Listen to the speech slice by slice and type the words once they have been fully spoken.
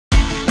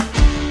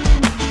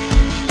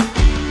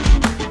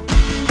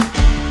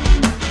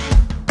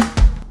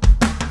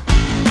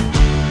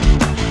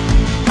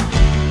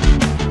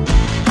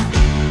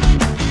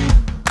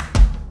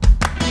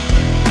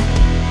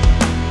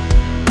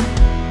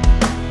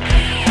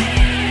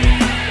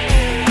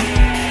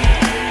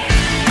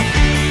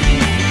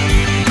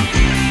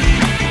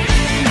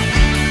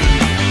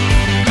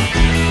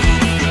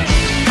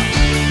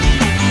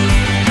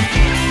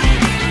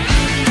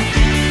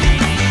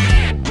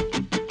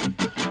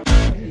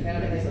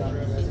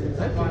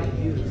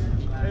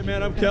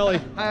man, I'm Kelly.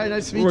 Hi,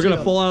 nice to meet you. We're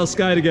gonna fall out of the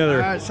sky together.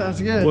 All right,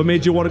 sounds good. What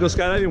made you want to go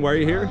skydiving? Why are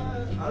you here?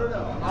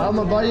 My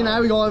buddy and I,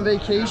 we go on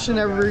vacation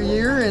every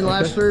year, and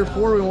last 3 or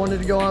 4 we wanted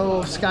to go on a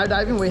little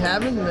skydiving. We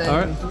haven't. And all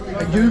right.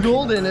 I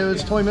Googled, and it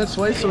was 20 minutes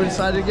away, so we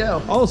decided to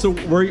go. Oh, so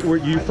were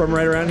you from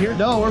right around here?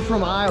 No, we're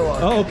from Iowa.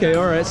 Oh, okay,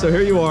 all right. So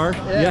here you are.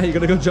 Yeah, you're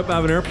gonna go jump out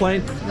of an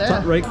airplane.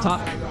 Yeah.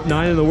 Top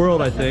 9 in the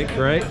world, I think,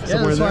 right? Yeah,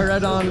 Somewhere that's what I there.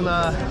 read on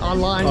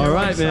online. All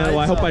right, man. Well,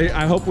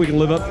 I hope we can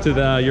live up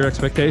to your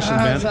expectations,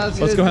 man. Sounds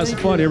Let's good. go have some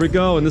fun. Here we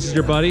go. And this is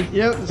your buddy.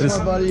 Yep, this is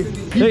my buddy.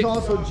 He's Hey,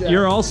 also Jeff.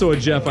 You're also a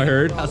Jeff, I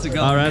heard. How's it going?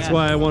 All right, that's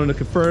why I wanted to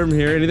confirm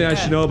here. Anything I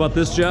should know about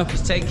this, Jeff?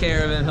 Just take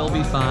care of him. He'll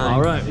be fine.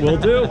 All right, will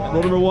do.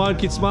 Rule number 1,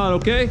 keep smiling,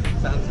 okay?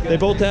 Sounds good. They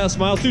both have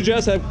smiles. 2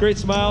 Jeffs have great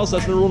smiles.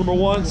 That's the rule number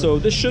 1. So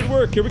this should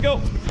work. Here we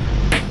go.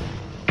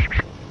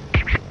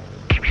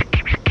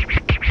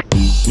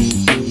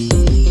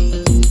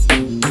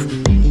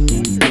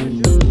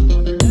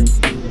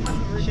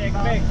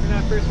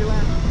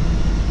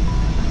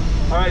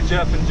 All right,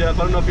 Jeff, I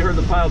don't know if you heard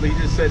the pilot, but he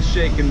just said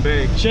shake and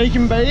bake. Shake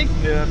and bake?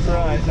 Yeah, that's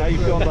right. How you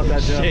feeling about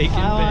that, Jeff? Shake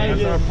and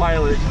That's our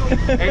pilot.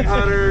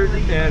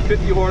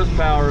 850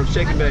 horsepower of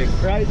shake and bake.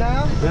 Right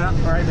now?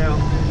 Yeah, right now.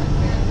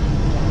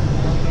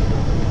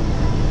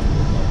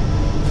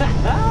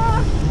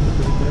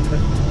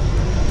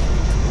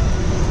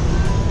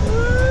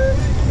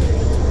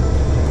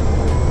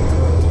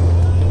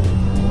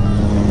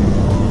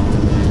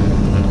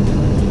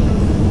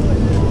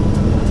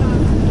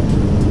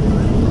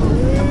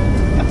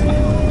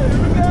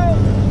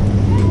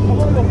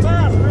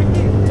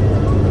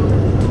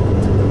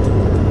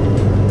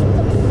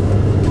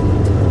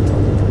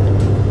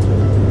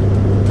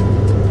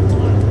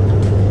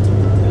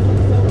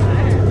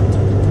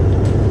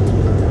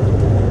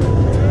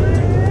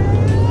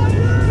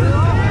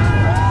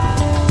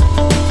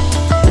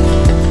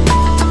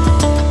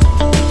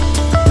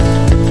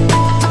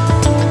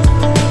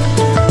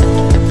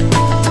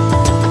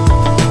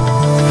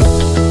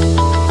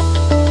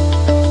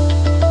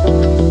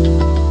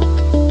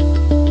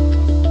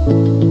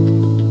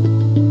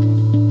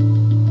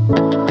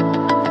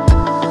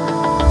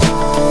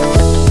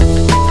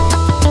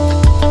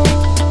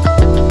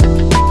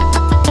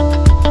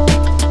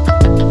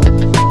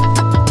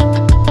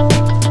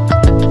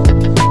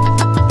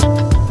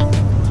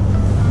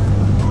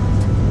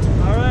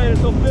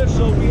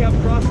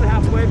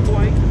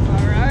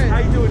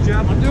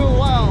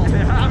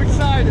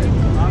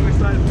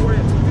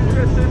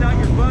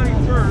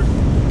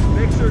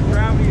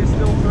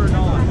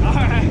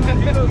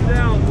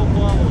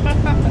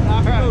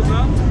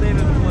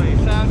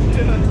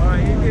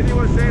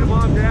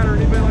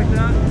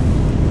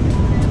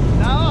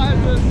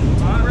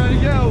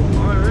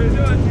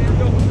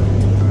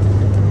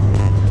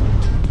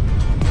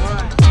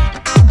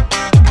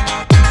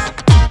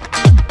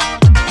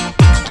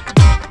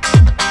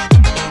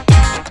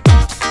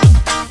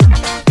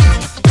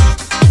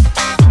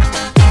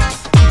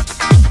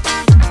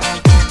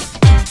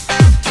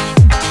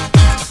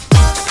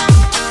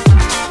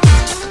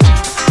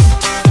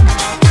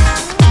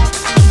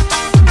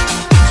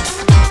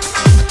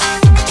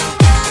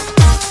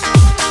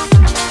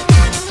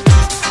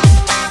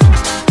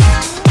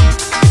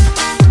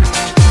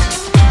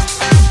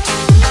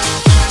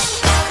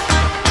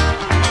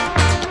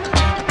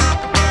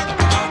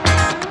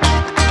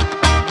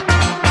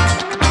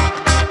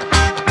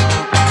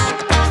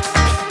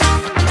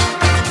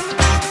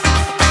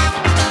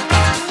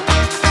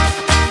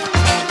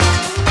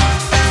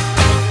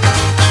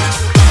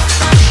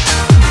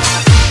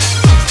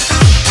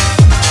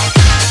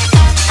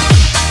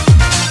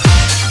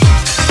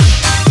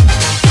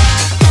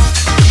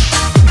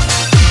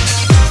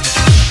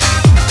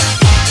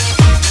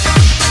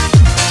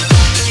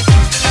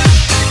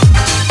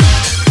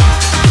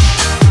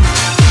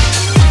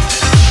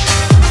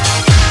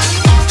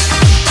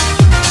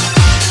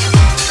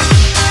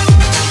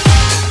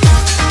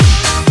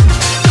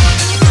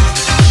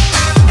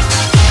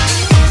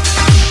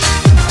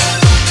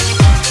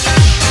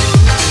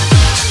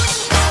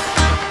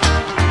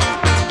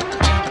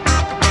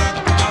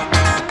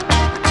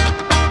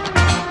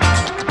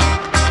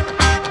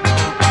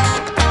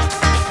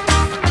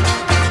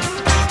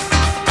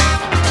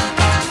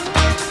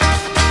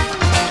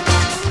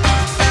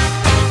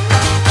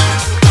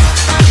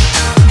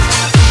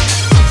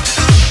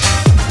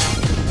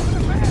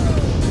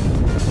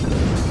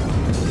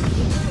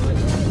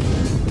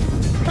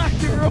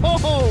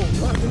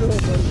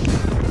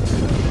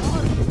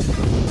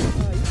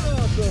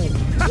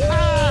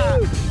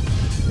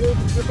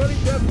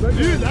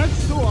 Dude, that's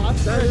so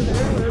awesome. That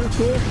is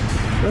cool.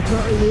 That's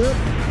not really it.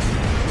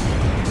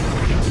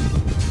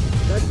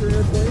 That's your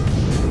airplane.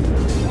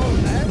 Oh,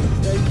 that?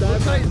 Yeah, he's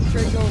looks like it's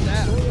straight going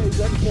down. Oh, yeah, he's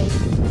got the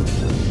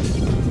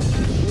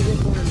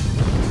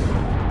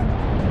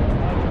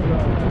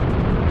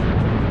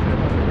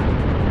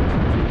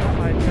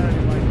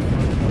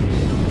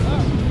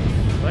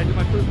Like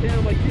my first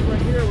Tandem like you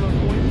right here when I was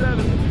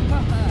 27.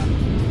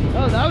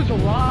 Oh, that was a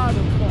lot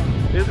of fun.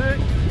 Is it?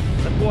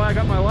 That's why I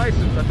got my license.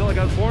 license. I feel like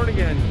I was born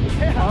again.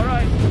 Yeah. All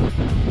right.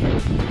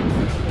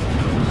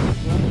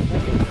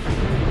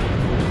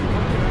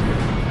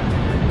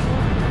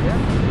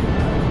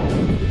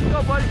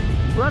 Go, buddy.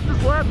 Left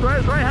is left, right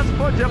is right. Have some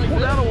fun, Jeff. Pull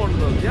down on one of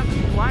those. Yep,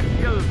 relax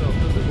together though.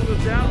 So this one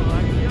goes down,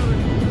 relax together.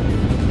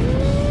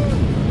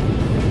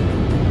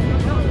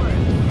 The other way.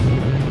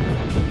 There he is.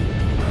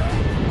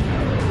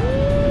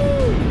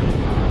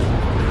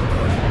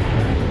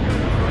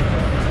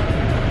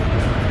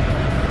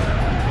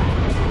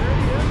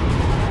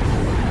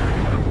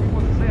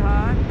 Wants to say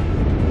hi.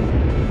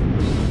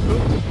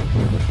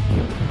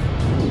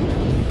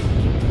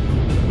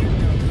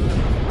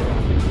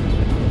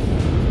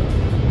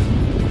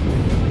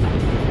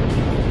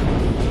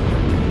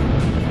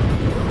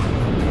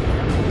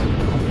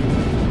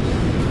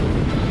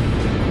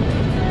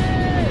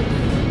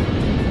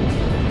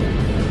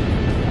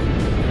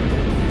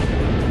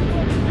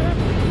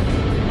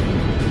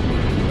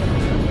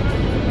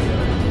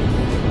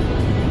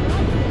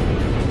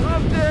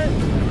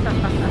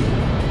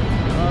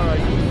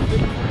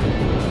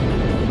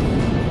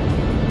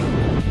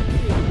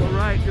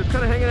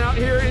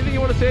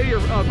 Say to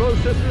your brothers,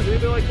 sisters,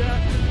 anything like that?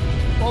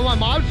 Well, my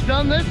mom's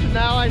done this, and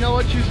now I know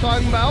what she's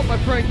talking about. My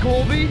friend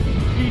Colby,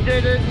 he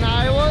did it in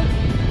Iowa.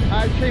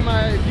 I'd say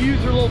my views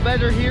are a little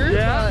better here.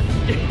 Yeah.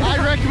 I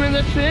recommend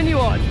this to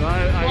anyone.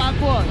 Have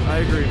fun. I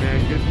agree,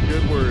 man.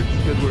 Good words.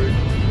 Good words.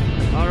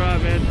 All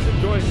right, man.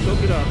 Enjoy.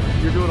 Soak it up.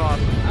 You're doing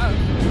awesome.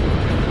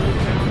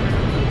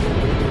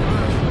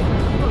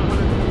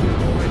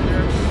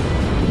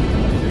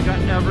 You got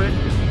Everett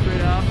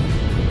straight out.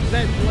 Is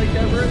that Lake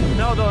Everett?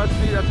 No, that's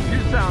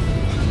Puget Sound.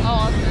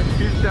 Oh, okay.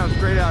 Puget Sound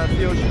straight out of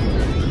the ocean.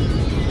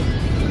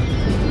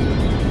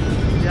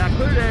 Yeah,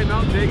 clear day.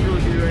 Mountain Baker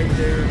would be right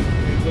there.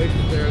 The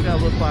glacier's there. Got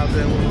a little cloud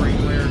there. A little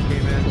rain layer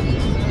came in.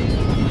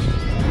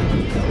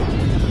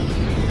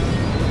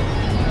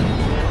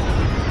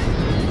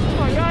 Come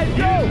on, guys,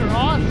 go! They're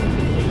awesome.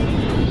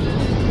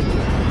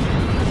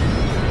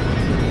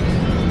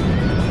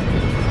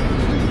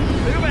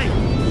 Look at me.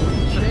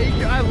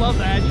 Shake. I love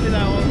that. I do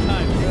that all the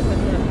time.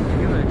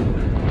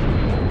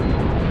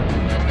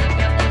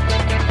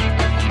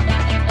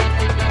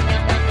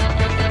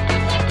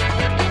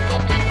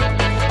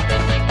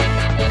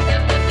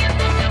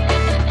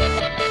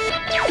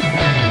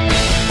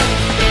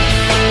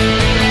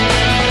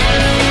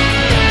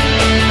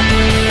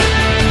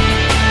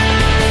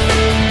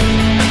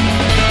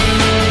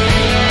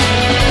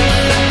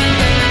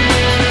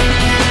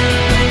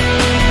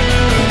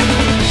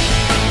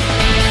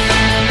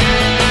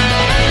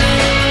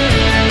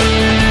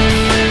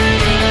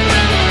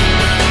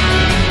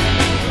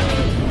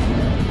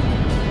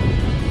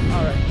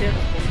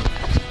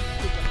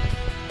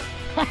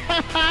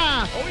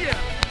 Oh yeah!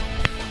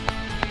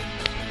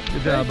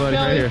 Good job, buddy.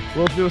 Right here.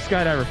 We'll do a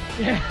skydiver.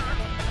 Yeah.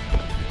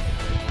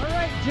 All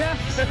right, Jeff.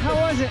 How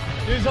was it?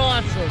 It was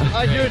awesome.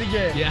 I'd do it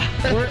again. Yeah.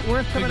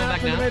 Worth coming out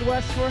from the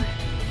Midwest for?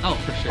 Oh,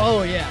 for sure.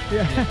 Oh yeah.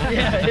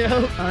 Yeah.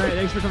 All right,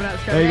 thanks for coming out.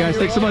 Hey guys,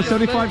 thanks so much.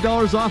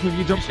 $75 off if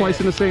you jump twice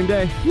in the same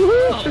day.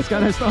 Woohoo!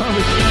 Skydive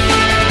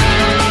Snohomish.